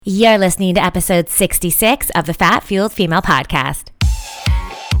You're listening to episode 66 of the Fat Fueled Female Podcast.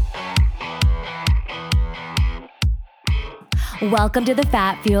 Welcome to the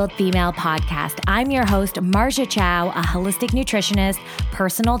Fat Fueled Female Podcast. I'm your host, Marcia Chow, a holistic nutritionist,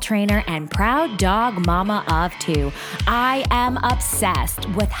 personal trainer, and proud dog mama of two. I am obsessed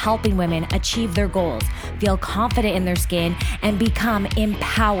with helping women achieve their goals, feel confident in their skin, and become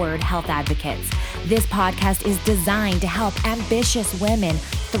empowered health advocates. This podcast is designed to help ambitious women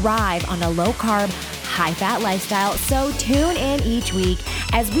thrive on a low-carb, high-fat lifestyle, so tune in each week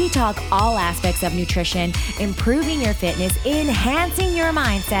as we talk all aspects of nutrition, improving your fitness, enhancing your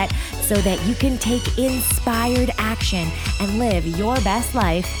mindset so that you can take inspired action and live your best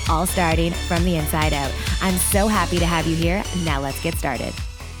life, all starting from the inside out. I'm so happy to have you here. Now let's get started.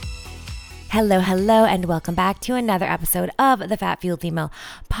 Hello, and welcome back to another episode of the Fat Fueled Female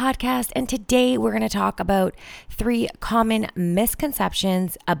Podcast. And today we're going to talk about 3 common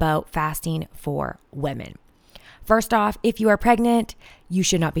misconceptions about fasting for women. First off, if you are pregnant, you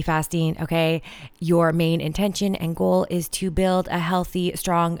should not be fasting, okay? Your main intention and goal is to build a healthy,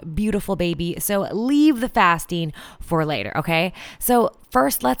 strong, beautiful baby. So leave the fasting for later, okay? So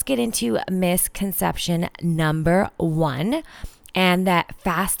first, let's get into misconception number 1. And that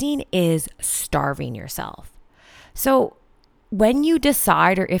fasting is starving yourself. So when you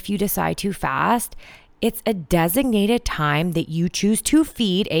decide, or if you decide to fast, it's a designated time that you choose to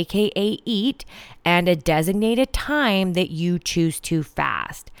feed, aka eat, and a designated time that you choose to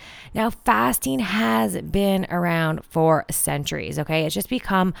fast. Now, fasting has been around for centuries, okay? It's just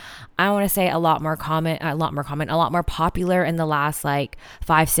become, I want to say, a lot more popular in the last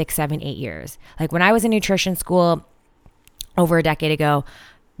 5, 6, 7, 8 years. Like when I was in nutrition school, over a decade ago,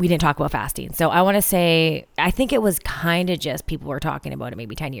 we didn't talk about fasting. So I want to say, I think it was kind of just people were talking about it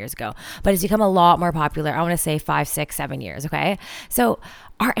maybe 10 years ago, but it's become a lot more popular. I want to say 5, 6, 7 years. Okay. So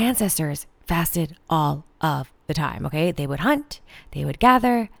our ancestors fasted all of the time. Okay. They would hunt, they would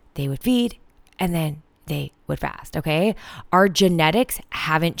gather, they would feed, and then they would fast. Okay. Our genetics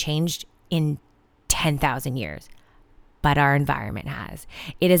haven't changed in 10,000 years. But our environment has.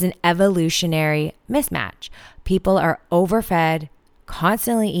 It is an evolutionary mismatch. People are overfed,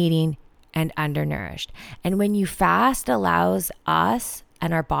 constantly eating, and undernourished. And when you fast, allows us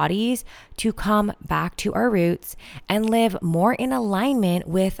and our bodies to come back to our roots and live more in alignment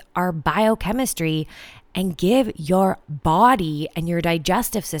with our biochemistry and give your body and your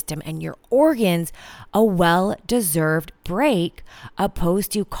digestive system and your organs a well-deserved break,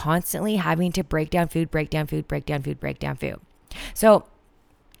 opposed to constantly having to break down food. So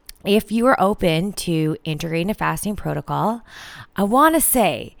if you are open to integrating a fasting protocol, I want to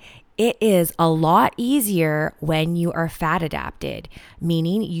say it is a lot easier when you are fat adapted,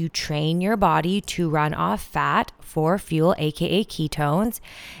 meaning you train your body to run off fat for fuel, aka ketones,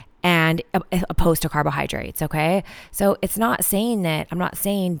 and opposed to carbohydrates, okay? So it's not saying that, I'm not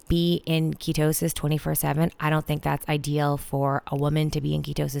saying be in ketosis 24/7. I don't think that's ideal for a woman to be in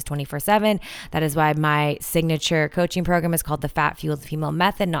ketosis 24/7. That is why my signature coaching program is called the Fat Fueled Female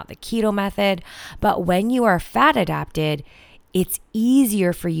Method, not the keto method. But when you are fat adapted, it's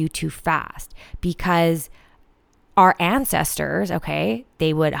easier for you to fast because our ancestors, okay,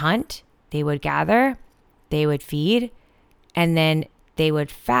 they would hunt, they would gather, they would feed, and then they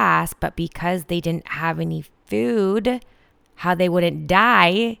would fast. But because they didn't have any food, how they wouldn't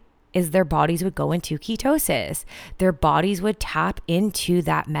die is their bodies would go into ketosis. Their bodies would tap into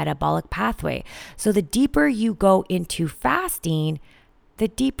that metabolic pathway. So the deeper you go into fasting, the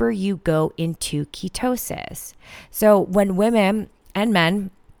deeper you go into ketosis. So when women and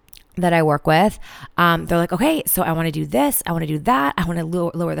men that I work with, they're like, okay, so I want to do this, I want to do that, I want to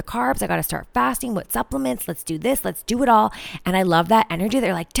lower the carbs, I got to start fasting, what supplements, let's do this, let's do it all. And I love that energy.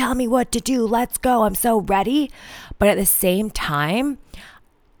 They're like, tell me what to do, let's go, I'm so ready. But at the same time,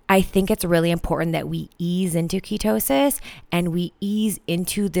 I think it's really important that we ease into ketosis and we ease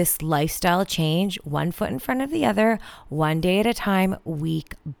into this lifestyle change, one foot in front of the other, one day at a time,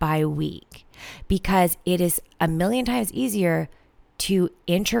 week by week, because it is a million times easier to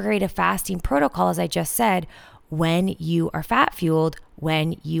integrate a fasting protocol, as I just said, when you are fat fueled,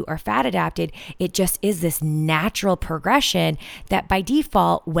 when you are fat adapted. It just is this natural progression that by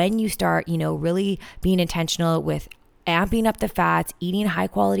default, when you start, really being intentional with amping up the fats, eating high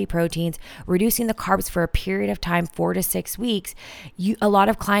quality proteins, reducing the carbs for a period of time, 4 to 6 weeks, a lot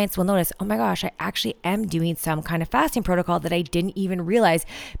of clients will notice, oh my gosh, I actually am doing some kind of fasting protocol that I didn't even realize,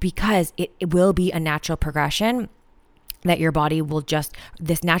 because it will be a natural progression. that your body will just,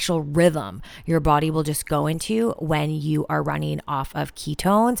 this natural rhythm your body will just go into when you are running off of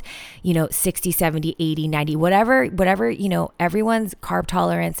ketones, 60, 70, 80, 90, whatever, everyone's carb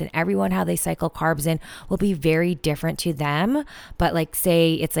tolerance and everyone, how they cycle carbs in will be very different to them. But like,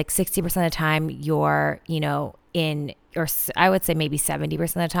 say it's like 60% of the time you're, or I would say maybe 70%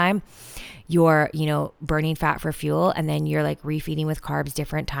 of the time you're, burning fat for fuel, and then you're like refeeding with carbs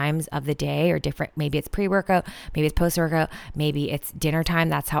different times of the day or different, maybe it's pre-workout, maybe it's post-workout, maybe it's dinner time.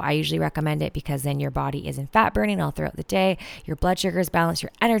 That's how I usually recommend it, because then your body isn't fat burning all throughout the day. Your blood sugar is balanced,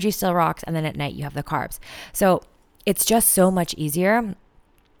 your energy still rocks. And then at night you have the carbs. So it's just so much easier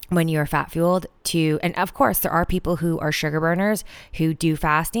when you're fat fueled and of course there are people who are sugar burners who do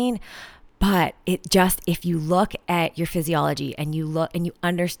fasting. But if you look at your physiology and you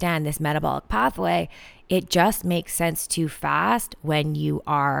understand this metabolic pathway, it just makes sense to fast when you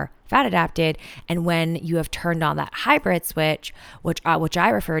are fat adapted and when you have turned on that hybrid switch, which I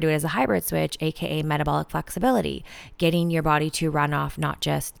refer to it as a hybrid switch, aka metabolic flexibility, getting your body to run off not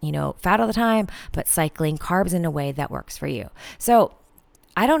just, fat all the time, but cycling carbs in a way that works for you. So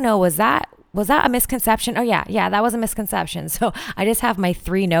I don't know, was that a misconception? Oh yeah, that was a misconception. So I just have my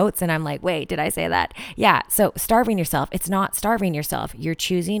 3 notes and I'm like, wait, did I say that? Yeah. So starving yourself, it's not starving yourself. You're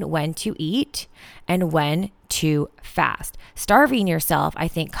choosing when to eat and when to fast. Starving yourself, I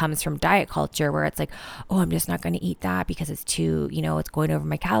think, comes from diet culture where it's like, oh, I'm just not going to eat that because it's too, it's going over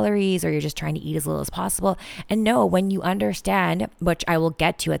my calories, or you're just trying to eat as little as possible. And no, when you understand, which I will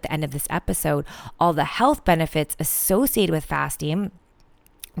get to at the end of this episode, all the health benefits associated with fasting,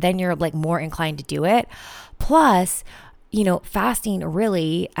 then you're like more inclined to do it. Plus, fasting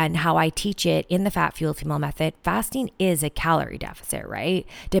really, and how I teach it in the Fat Fueled Female method, fasting is a calorie deficit, right?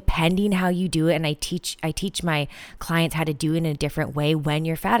 Depending how you do it. And I teach my clients how to do it in a different way when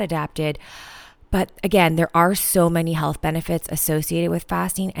you're fat adapted. But again, there are so many health benefits associated with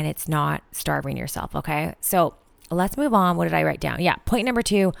fasting, and it's not starving yourself. Okay. So let's move on. What did I write down? Yeah. Point number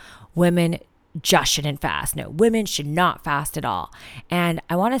 2, women just shouldn't fast. No, women should not fast at all. And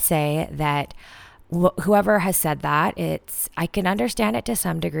I want to say that whoever has said that, I can understand it to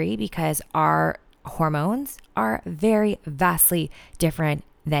some degree, because our hormones are very vastly different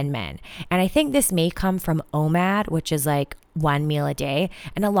than men. And I think this may come from OMAD, which is like 1 meal a day.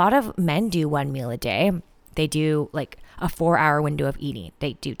 And a lot of men do 1 meal a day. They do like a 4-hour window of eating.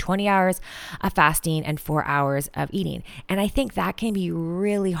 They do 20 hours of fasting and 4 hours of eating. And I think that can be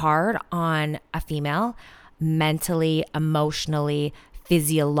really hard on a female, mentally, emotionally,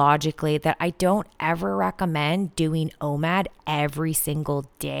 physiologically, that I don't ever recommend doing OMAD every single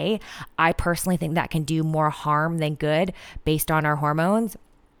day. I personally think that can do more harm than good based on our hormones.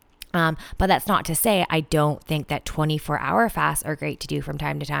 But that's not to say I don't think that 24-hour fasts are great to do from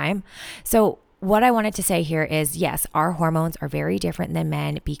time to time. So what I wanted to say here is, yes, our hormones are very different than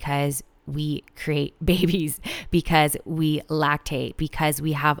men, because we create babies, because we lactate, because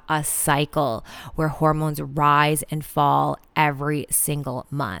we have a cycle where hormones rise and fall every single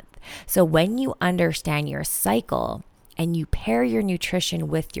month. So when you understand your cycle and you pair your nutrition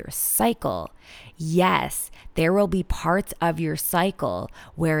with your cycle, yes, there will be parts of your cycle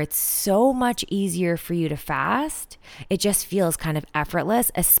where it's so much easier for you to fast. It just feels kind of effortless,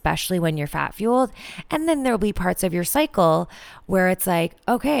 especially when you're fat fueled. And then there'll be parts of your cycle where it's like,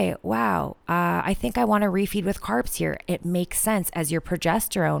 okay, wow, I think I want to refeed with carbs here. It makes sense as your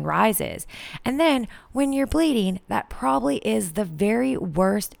progesterone rises. And then when you're bleeding, that probably is the very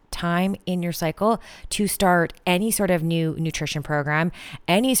worst time in your cycle to start any sort of new nutrition program,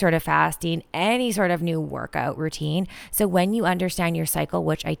 any sort of fasting, any sort of new workout routine. So when you understand your cycle,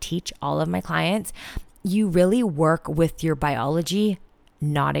 which I teach all of my clients, you really work with your biology,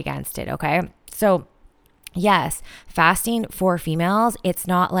 not against it. Okay. So yes, fasting for females, it's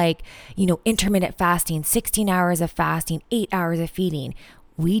not like, intermittent fasting, 16 hours of fasting, 8 hours of feeding.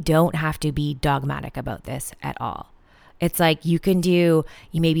 We don't have to be dogmatic about this at all. It's like you can do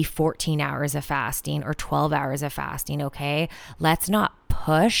maybe 14 hours of fasting or 12 hours of fasting, okay? Let's not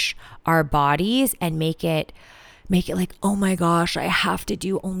push our bodies and make it like, oh my gosh, I have to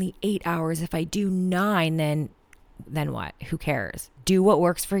do only 8 hours. If I do 9, then what? Who cares? Do what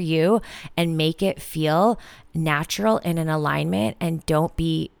works for you and make it feel natural and in alignment, and don't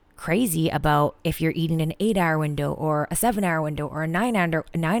be crazy about if you're eating an 8-hour window or a 7-hour window or a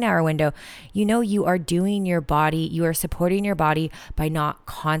 9-hour window. You are doing your body, you are supporting your body by not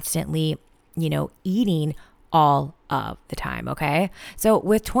constantly, eating all of the time. Okay. So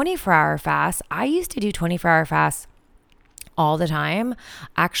with 24-hour fasts, I used to do 24-hour fasts all the time.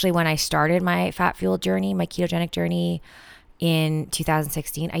 Actually, when I started my fat fuel journey, my ketogenic journey, in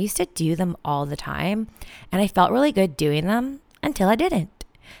 2016, I used to do them all the time, and I felt really good doing them until I didn't.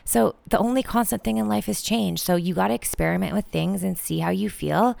 So the only constant thing in life is change. So you got to experiment with things and see how you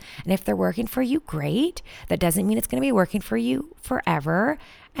feel. And if they're working for you, great. That doesn't mean it's going to be working for you forever.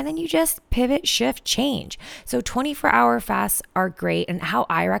 And then you just pivot, shift, change. So 24-hour fasts are great. And how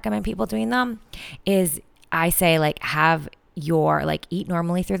I recommend people doing them is I say have your eat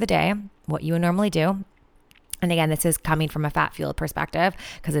normally through the day, what you would normally do. And again, this is coming from a fat fueled perspective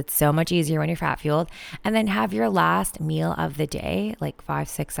because it's so much easier when you're fat fueled. And then have your last meal of the day, 5,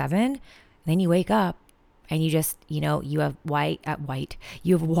 6, 7. Then you wake up and you just, you have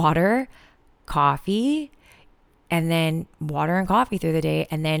you have water, coffee, and then water and coffee through the day.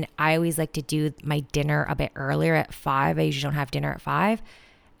 And then I always like to do my dinner a bit earlier at 5. I usually don't have dinner at 5.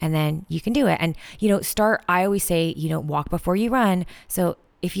 And then you can do it. And, I always say, walk before you run. So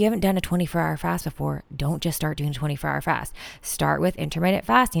if you haven't done a 24-hour fast before, don't just start doing a 24-hour fast. Start with intermittent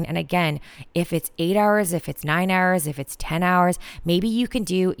fasting. And again, if it's 8 hours, if it's 9 hours, if it's 10 hours, maybe you can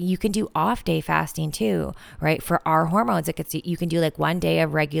do off day fasting too, right? For our hormones, you can do 1 day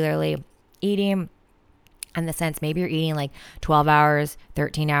of regularly eating. In the sense, maybe you're eating 12 hours,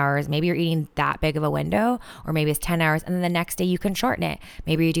 13 hours, maybe you're eating that big of a window, or maybe it's 10 hours. And then the next day you can shorten it.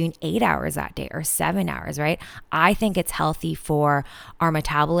 Maybe you're doing 8 hours that day or 7 hours, right? I think it's healthy for our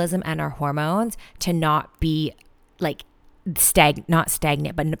metabolism and our hormones to not be not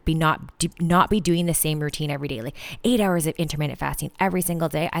stagnant, but not be doing the same routine every day. 8 hours of intermittent fasting every single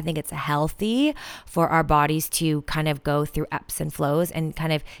day. I think it's healthy for our bodies to kind of go through ebbs and flows and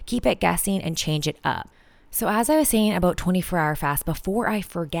kind of keep it guessing and change it up. So as I was saying about 24-hour fast, before I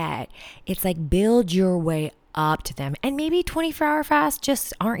forget, it's build your way up to them. And maybe 24-hour fasts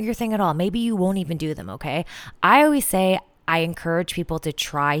just aren't your thing at all. Maybe you won't even do them, okay? I always say I encourage people to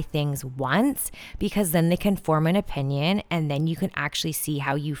try things once because then they can form an opinion and then you can actually see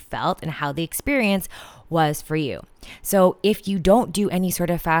how you felt and how the experience was for you. So if you don't do any sort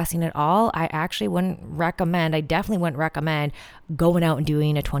of fasting at all, I definitely wouldn't recommend going out and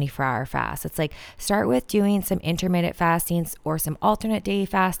doing a 24-hour fast. It's start with doing some intermittent fasting or some alternate day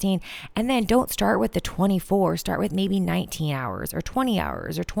fasting, and then don't start with the 24, start with maybe 19 hours or 20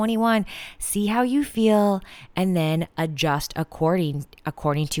 hours or 21, see how you feel, and then adjust according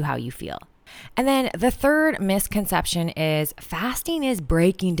to how you feel. And then the third misconception is fasting is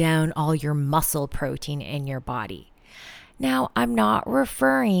breaking down all your muscle protein in your body. Now, I'm not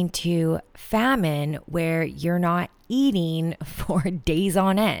referring to famine where you're not eating for days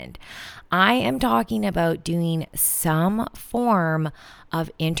on end. I am talking about doing some form of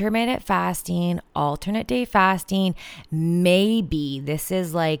intermittent fasting, alternate day fasting. Maybe this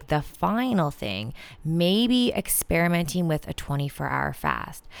is the final thing, maybe experimenting with a 24-hour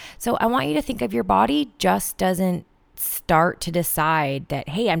fast. So I want you to think of your body just doesn't start to decide that,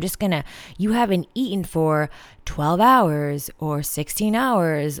 hey, you haven't eaten for 12 hours or 16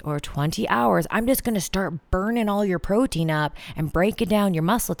 hours or 20 hours. I'm just going to start burning all your protein up and breaking down your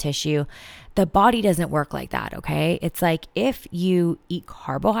muscle tissue. The body doesn't work like that, okay? It's if you eat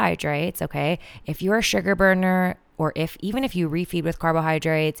carbohydrates, okay? If you're a sugar burner, or even if you refeed with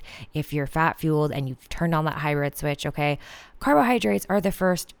carbohydrates, if you're fat fueled and you've turned on that hybrid switch, okay? Carbohydrates are the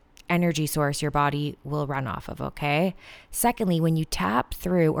first energy source your body will run off of, okay? Secondly, when you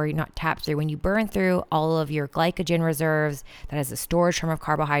when you burn through all of your glycogen reserves, that is a storage form of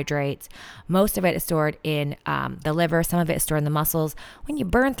carbohydrates. Most of it is stored in the liver, some of it is stored in the muscles. When you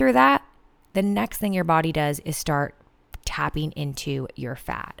burn through that, the next thing your body does is start tapping into your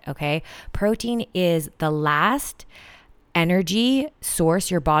fat, okay? Protein is the last energy source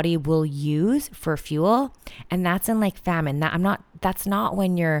your body will use for fuel, and that's in famine. That's not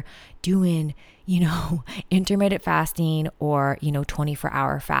when you're doing intermittent fasting or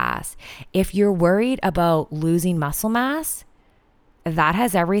 24-hour fast. If you're worried about losing muscle mass, that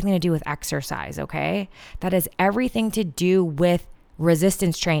has everything to do with exercise, okay? That has everything to do with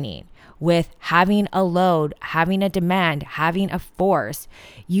resistance training, with having a load, having a demand, having a force.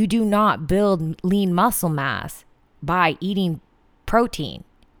 You do not build lean muscle mass by eating protein.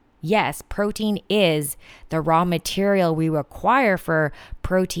 Yes, protein is the raw material we require for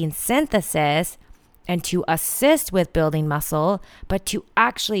protein synthesis and to assist with building muscle, but to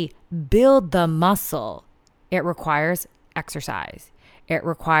actually build the muscle, it requires exercise. It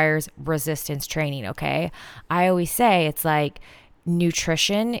requires resistance training, okay? I always say it's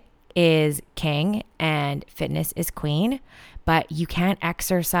nutrition is king and fitness is queen, but you can't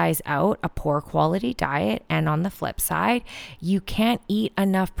exercise out a poor quality diet. And on the flip side, you can't eat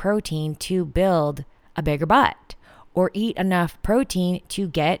enough protein to build a bigger butt or eat enough protein to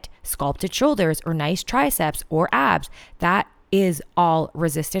get sculpted shoulders or nice triceps or abs. That is all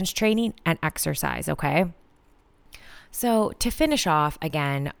resistance training and exercise, okay? So to finish off,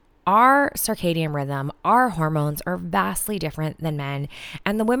 again, our circadian rhythm, our hormones are vastly different than men.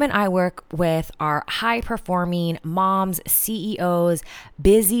 And the women I work with are high performing moms, CEOs,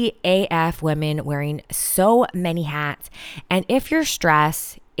 busy AF women wearing so many hats. And if your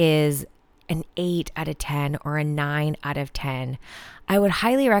stress is an 8 out of 10 or a 9 out of 10, I would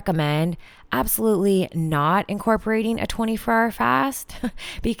highly recommend absolutely not incorporating a 24-hour fast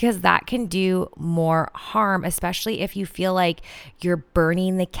because that can do more harm, especially if you feel like you're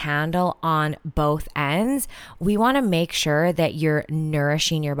burning the candle on both ends. We want to make sure that you're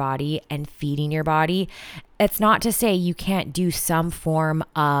nourishing your body and feeding your body. It's not to say you can't do some form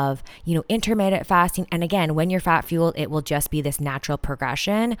of, intermittent fasting. And again, when you're fat fueled, it will just be this natural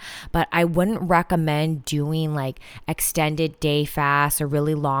progression. But I wouldn't recommend doing like extended day fasts or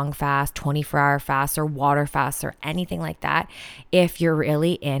really long fast, 24-hour fasts or water fasts or anything like that if you're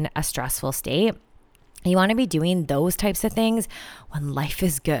really in a stressful state. You want to be doing those types of things when life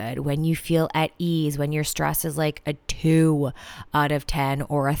is good, when you feel at ease, when your stress is like a 2 out of 10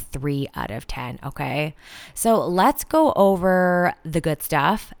 or a 3 out of 10, okay? So let's go over the good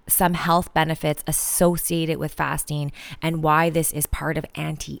stuff, some health benefits associated with fasting and why this is part of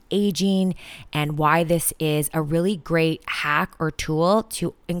anti-aging and why this is a really great hack or tool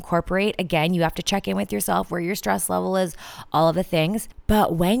to incorporate. Again, you have to check in with yourself where your stress level is, all of the things.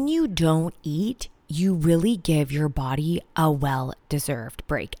 But when you don't eat, you really give your body a well-deserved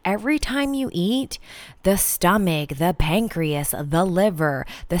break. Every time you eat, the stomach, the pancreas, the liver,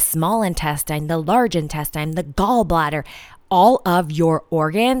 the small intestine, the large intestine, the gallbladder, all of your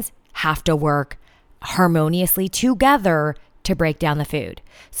organs have to work harmoniously together to break down the food.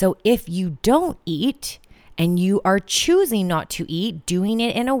 So if you don't eat and you are choosing not to eat, doing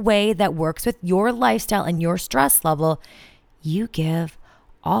it in a way that works with your lifestyle and your stress level, you give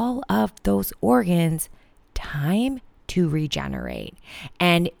all of those organs time to regenerate.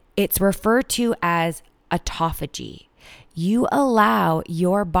 And it's referred to as autophagy. You allow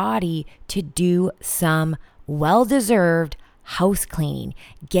your body to do some well-deserved house cleaning,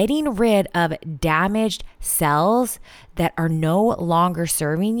 getting rid of damaged cells that are no longer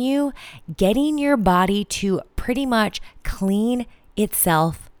serving you, getting your body to pretty much clean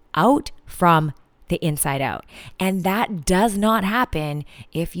itself out from the inside out. And that does not happen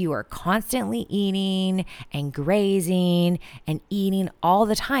if you are constantly eating and grazing and eating all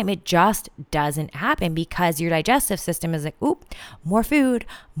the time. It just doesn't happen because your digestive system is like, oop, more food,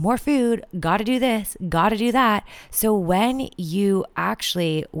 gotta do this, gotta do that. So when you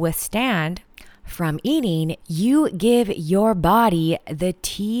actually withstand from eating, you give your body the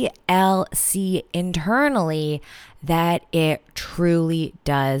TLC internally that it truly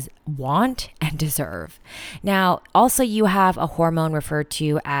does want and deserve. Now, also you have a hormone referred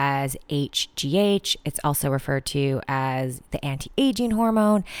to as HGH. It's also referred to as the anti-aging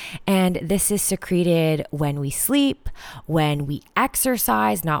hormone. And this is secreted when we sleep, when we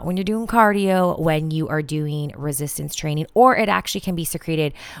exercise, not when you're doing cardio, when you are doing resistance training, or it actually can be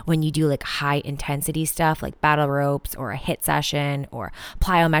secreted when you do like high intensity stuff like battle ropes or a HIIT session or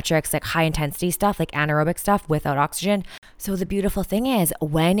plyometrics, like high intensity stuff, like anaerobic stuff without oxygen. So the beautiful thing is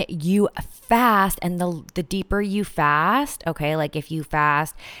when you fast and the deeper you fast, okay, like if you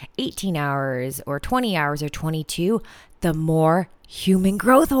fast 18 hours or 20 hours or 22, the more human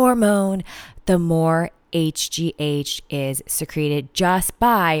growth hormone, the more HGH is secreted just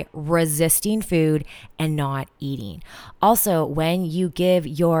by resisting food and not eating. Also, when you give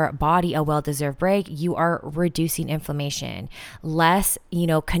your body a well-deserved break, you are reducing inflammation, less,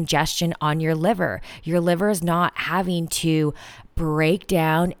 congestion on your liver. Your liver is not having to break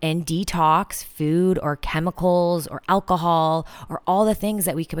down and detox food or chemicals or alcohol or all the things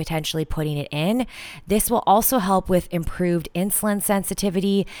that we could potentially putting it in. This will also help with improved insulin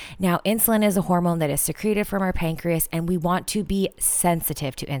sensitivity. Now, insulin is a hormone that is secreted from our pancreas, and we want to be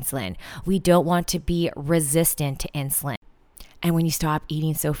sensitive to insulin. We don't want to be resistant to insulin. And when you stop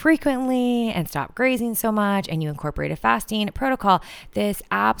eating so frequently and stop grazing so much and you incorporate a fasting protocol, this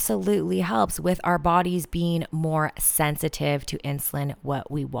absolutely helps with our bodies being more sensitive to insulin, what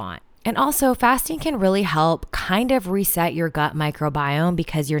we want. And also, fasting can really help kind of reset your gut microbiome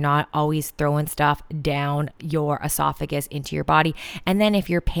because you're not always throwing stuff down your esophagus into your body. And then if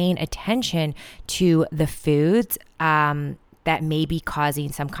you're paying attention to the foods, that may be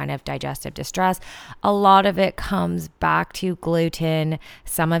causing some kind of digestive distress. A lot of it comes back to gluten.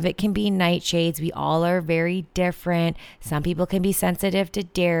 Some of it can be nightshades. We all are very different. Some people can be sensitive to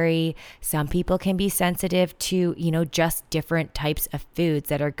dairy. Some people can be sensitive to, just different types of foods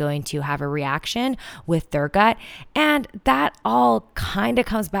that are going to have a reaction with their gut. And that all kind of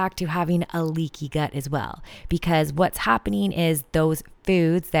comes back to having a leaky gut as well, because what's happening is those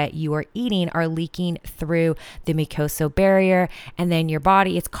foods that you are eating are leaking through the mucosal barrier, and then your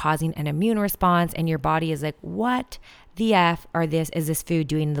body is causing an immune response, and your body is like, what the F is this food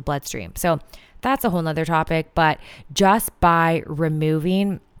doing in the bloodstream? So that's a whole nother topic, but just by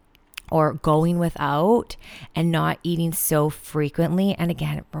removing or going without and not eating so frequently, and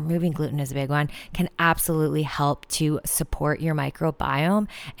again, removing gluten is a big one, can absolutely help to support your microbiome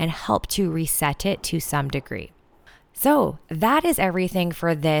and help to reset it to some degree. So that is everything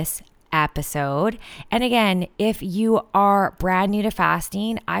for this episode. And again, if you are brand new to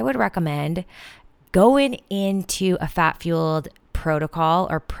fasting, I would recommend going into a fat-fueled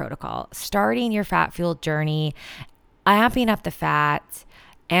protocol, starting your fat-fueled journey, amping up the fats,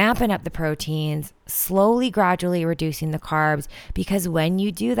 amping up the proteins, slowly, gradually reducing the carbs, because when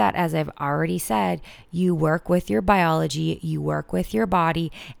you do that, as I've already said, you work with your biology, you work with your body,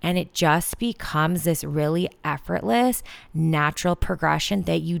 and it just becomes this really effortless, natural progression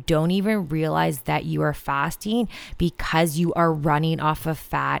that you don't even realize that you are fasting because you are running off of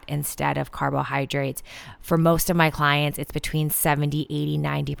fat instead of carbohydrates. For most of my clients, it's between 70, 80,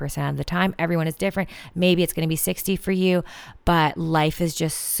 90% of the time. Everyone is different. Maybe it's going to be 60 for you, but life is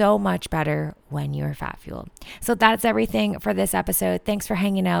just so much better when you're fat fueled. So that's everything for this episode. Thanks for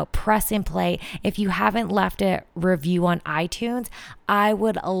hanging out. Press and play. If you haven't left a review on iTunes, I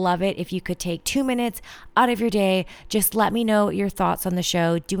would love it if you could take 2 minutes out of your day. Just let me know your thoughts on the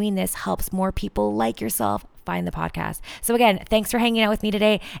show. Doing this helps more people like yourself find the podcast. So again, thanks for hanging out with me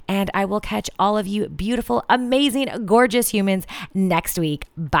today, and I will catch all of you beautiful, amazing, gorgeous humans next week.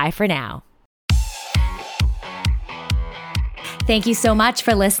 Bye for now. Thank you so much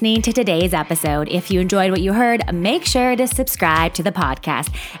for listening to today's episode. If you enjoyed what you heard, make sure to subscribe to the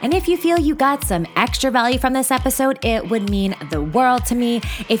podcast. And if you feel you got some extra value from this episode, it would mean the world to me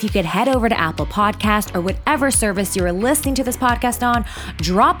if you could head over to Apple Podcast or whatever service you're listening to this podcast on,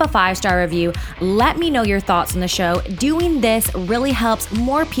 drop a 5-star review, let me know your thoughts on the show. Doing this really helps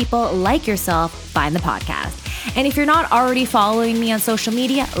more people like yourself find the podcast. And if you're not already following me on social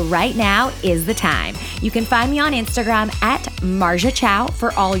media, right now is the time. You can find me on Instagram at Marja Chow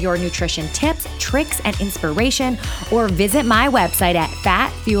for all your nutrition tips, tricks, and inspiration, or visit my website at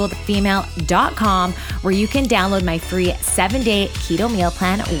fatfueledfemale.com, where you can download my free 7-day keto meal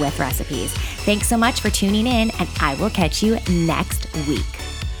plan with recipes. Thanks so much for tuning in, and I will catch you next week.